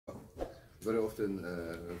very often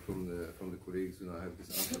from the colleagues, I have this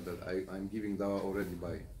answer that I'm giving dawah already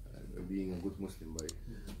by being a good Muslim,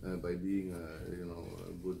 by being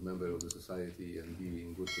a good member of the society and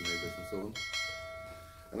being good to neighbors and so on.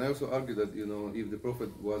 And I also argue that if the Prophet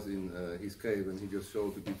was in his cave and he just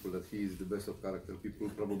showed to people that he is the best of character, people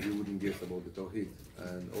probably wouldn't guess about the Tawheed.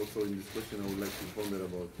 And also in this question I would like to ponder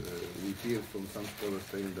about, we hear from some scholars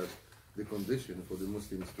saying that the condition for the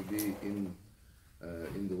Muslims to be in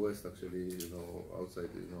the West, actually, outside,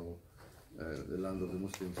 the land of the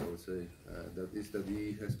Muslims, I would say, that is that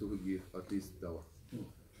he has to give at least dawah.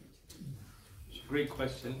 It's a great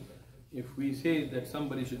question. If we say that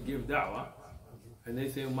somebody should give da'wah, and they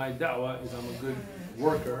say my da'wah is I'm a good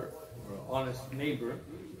worker or an honest neighbor,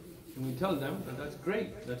 and we tell them that that's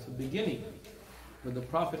great, that's the beginning. But the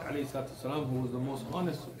Prophet ﷺ, who was the most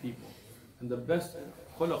honest of people and the best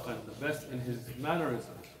khulaqan, the best in his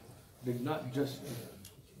mannerisms, did not just,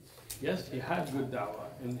 yes, he had good da'wah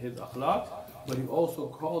in his akhlaq, but he also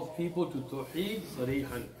called people to tawheed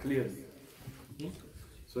sarihan, clearly.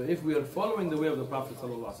 So if we are following the way of the Prophet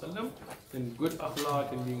ﷺ, then good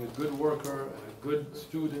akhlaq and being a good worker and a good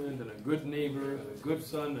student and a good neighbor and a good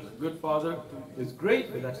son and a good father is great,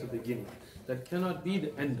 but that's the beginning. That cannot be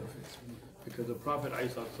the end of it. Because the Prophet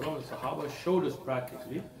ﷺ and Sahaba showed us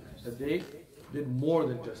practically that they did more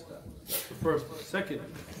than just that. That's the first. Second,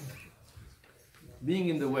 being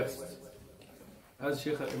in the West, as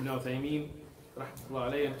Sheik Ibn Uthman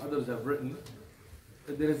and others have written,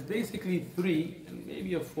 that there is basically three, and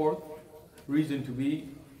maybe a fourth, reason to be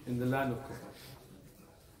in the land of kufr.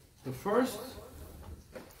 The first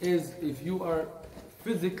is if you are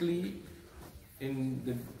physically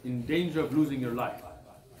in danger of losing your life.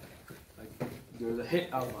 Like there's a hit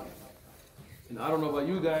outline. And I don't know about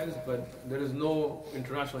you guys, but there is no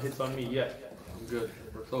international hits on me yet. I'm good,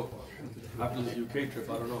 or so far. After the UK trip,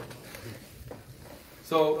 I don't know.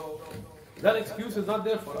 So that excuse is not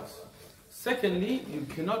there for us. Secondly, you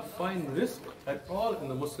cannot find risk at all in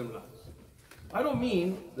the Muslim lands. I don't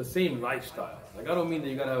mean the same lifestyle. Like I don't mean that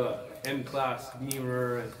you gotta have a M-class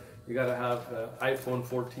Beamer and you gotta have iPhone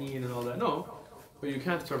 14 and all that. No, but you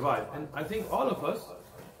can't survive. And I think all of us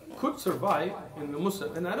could survive in the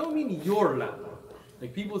Muslim. And I don't mean your land.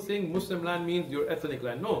 Like people saying Muslim land means your ethnic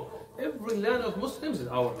land. No, every land of Muslims is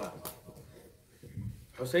our land.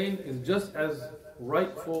 Hussein is just as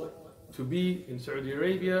rightful to be in Saudi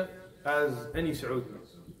Arabia as any Saudis,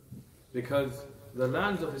 because the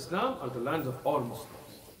lands of Islam are the lands of all Muslims.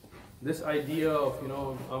 This idea of,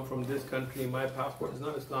 I'm from this country, my passport, is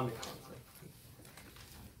not Islamic concept.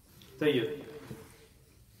 Tayyib.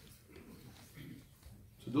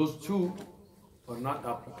 So those two are not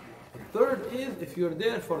applicable. The third is if you're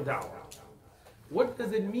there for da'wah. What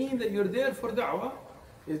does it mean that you're there for da'wah?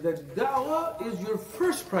 Is that da'wah is your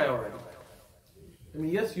first priority. I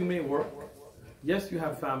mean, yes, you may work. Yes, you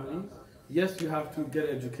have families. Yes, you have to get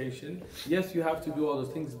education. Yes, you have to do all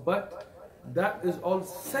those things. But that is all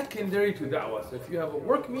secondary to da'wah. So if you have a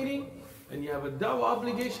work meeting and you have a da'wah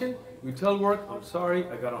obligation, you tell work, I'm sorry,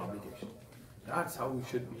 I got an obligation. That's how we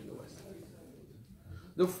should be in the West.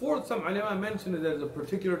 The fourth, some ulama mentioned that there's a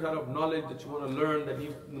particular type of knowledge that you want to learn that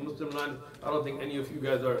in the Muslim land. I don't think any of you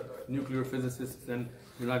guys are nuclear physicists, and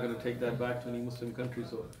you're not going to take that back to any Muslim country,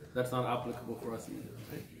 so that's not applicable for us either.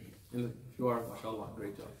 Right? And if you are, mashallah,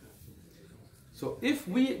 great job. So if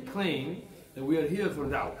we claim that we are here for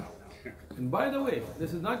da'wah, and by the way,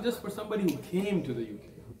 this is not just for somebody who came to the UK.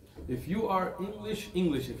 If you are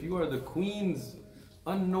English, if you are the Queen's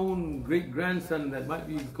unknown great-grandson that might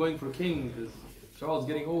be going for king because Charles is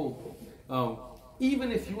getting old,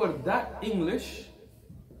 even if you are that English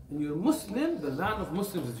and you're Muslim, the land of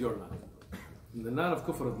Muslims is your land. And the land of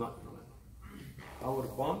kufr is not your land. Our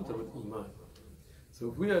bonds are with Iman. So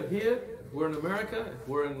if we are here, if we're in America, if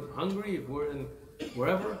we're in Hungary, if we're in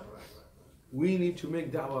wherever, we need to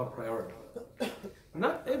make da'wah a priority.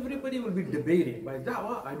 Not everybody will be debating. By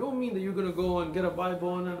da'wah, I don't mean that you're going to go and get a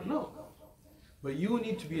Bible and no. But you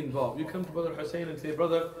need to be involved. You come to Brother Hussein and say,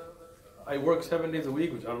 brother, I work 7 days a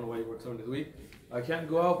week, which I don't know why you work 7 days a week. I can't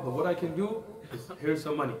go out, but what I can do is, here's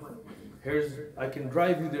some money. I can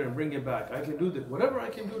drive you there and bring you back. I can do this, whatever I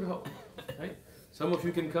can do to help. Right? Some of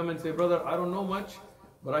you can come and say, brother, I don't know much,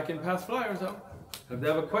 but I can pass flyers out. If they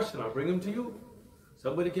have a question, I'll bring them to you.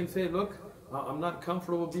 Somebody can say, look, I'm not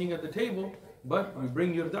comfortable being at the table, but you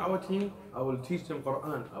bring your da'wah team, I will teach them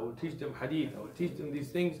Qur'an, I will teach them hadith, I will teach them these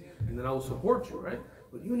things, and then I will support you, right?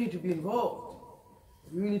 But you need to be involved.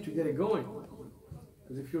 You need to get it going.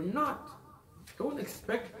 Because if you're not, don't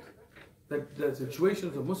expect that the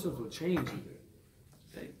situations of Muslims will change either.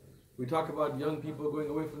 Okay? We talk about young people going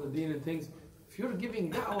away from the deen and things. If you're giving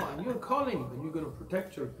da'wah and you're calling, then you're going to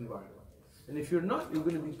protect your environment. And if you're not, you're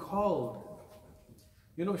going to be called.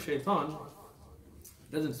 You know, shaitan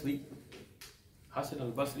doesn't sleep. Hassan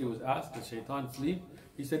al-Basri was asked, does shaitan sleep?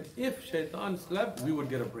 He said, if shaitan slept, we would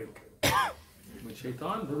get a break. But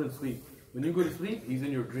shaitan doesn't sleep. When you go to sleep, he's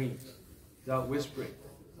in your dreams. He's out whispering.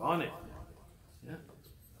 He's on it. Yeah.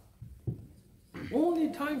 Only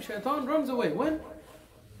time shaitan runs away. When?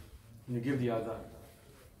 When you give the adhan.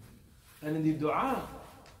 And in the dua,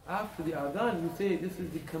 after the adhan, you say, this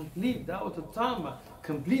is the complete da'wah al-tamma,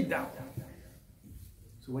 complete da'wah.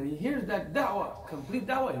 So when he hears that da'wah, complete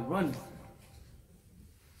da'wah, he runs.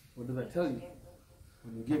 What does that tell you?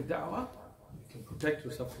 When you give da'wah, you can protect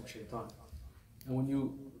yourself from shaitan. And when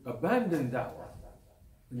you abandon da'wah,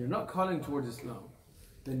 when you're not calling towards Islam,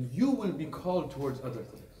 then you will be called towards other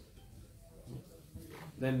things.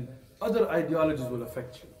 Then other ideologies will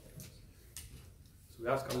affect you. So we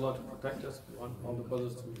ask Allah to protect us. We want all the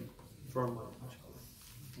brothers to be firm on